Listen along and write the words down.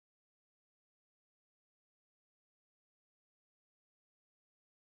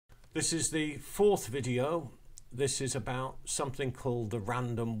This is the fourth video. This is about something called the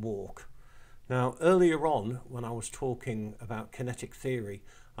random walk. Now, earlier on, when I was talking about kinetic theory,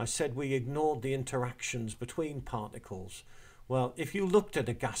 I said we ignored the interactions between particles. Well, if you looked at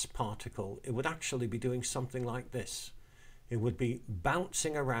a gas particle, it would actually be doing something like this. It would be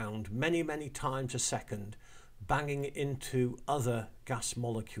bouncing around many, many times a second, banging into other gas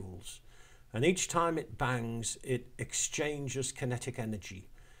molecules. And each time it bangs, it exchanges kinetic energy.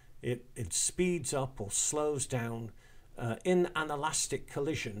 It speeds up or slows down in an elastic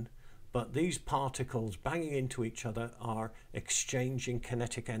collision, but these particles banging into each other are exchanging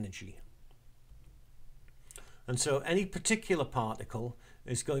kinetic energy. And so any particular particle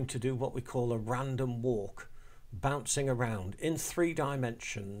is going to do what we call a random walk, bouncing around in 3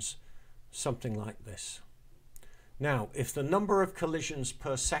 dimensions, something like this. Now, if the number of collisions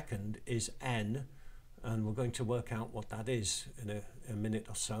per second is n, and we're going to work out what that is in a minute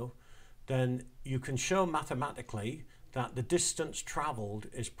or so, then you can show mathematically that the distance travelled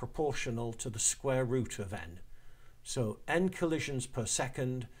is proportional to the square root of n. So n collisions per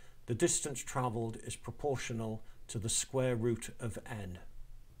second, the distance travelled is proportional to the square root of n.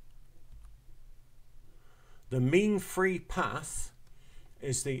 The mean free path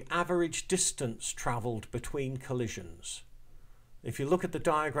is the average distance travelled between collisions. If you look at the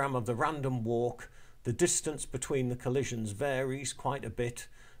diagram of the random walk, the distance between the collisions varies quite a bit.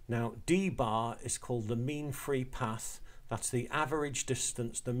 Now, d bar is called the mean free path. That's the average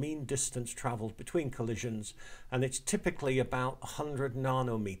distance, the mean distance travelled between collisions, and it's typically about 100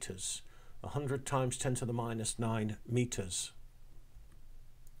 nanometers, 100 times 10 to the minus 9 meters.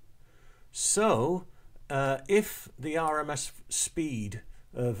 So, if the RMS speed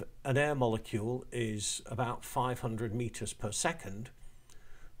of an air molecule is about 500 meters per second,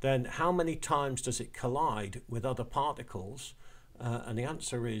 then how many times does it collide with other particles? And the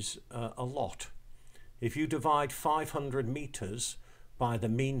answer is a lot. If you divide 500 meters by the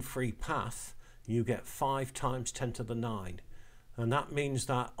mean free path, you get 5 times 10 to the 9. And that means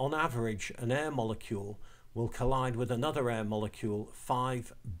that on average, an air molecule will collide with another air molecule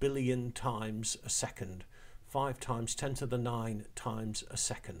 5 billion times a second. 5 times 10 to the 9 times a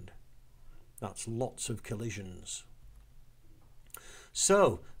second. That's lots of collisions.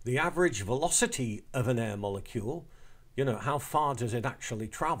 So the average velocity of an air molecule, you know, how far does it actually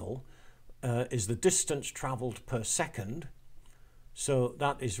travel, is the distance travelled per second. So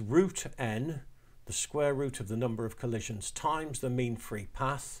that is root n, the square root of the number of collisions, times the mean free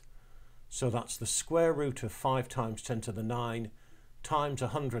path. So that's the square root of 5 times 10 to the 9 times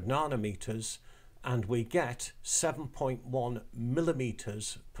 100 nanometers, and we get 7.1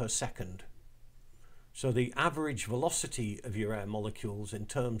 millimeters per second. So the average velocity of your air molecules in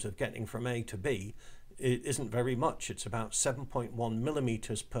terms of getting from A to B, it isn't very much. It's about 7.1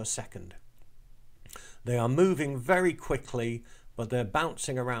 millimeters per second. They are moving very quickly, but they're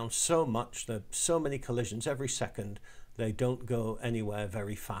bouncing around so much, there are so many collisions every second, they don't go anywhere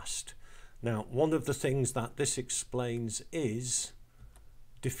very fast. Now, one of the things that this explains is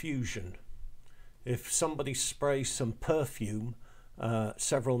diffusion. If somebody sprays some perfume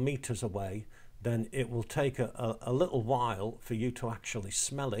several meters away, then it will take a little while for you to actually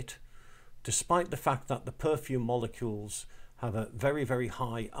smell it, despite the fact that the perfume molecules have a very, very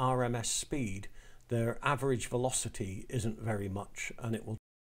high RMS speed. Their average velocity isn't very much, and it will,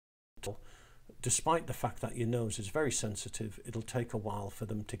 despite the fact that your nose is very sensitive, it'll take a while for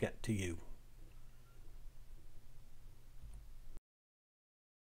them to get to you.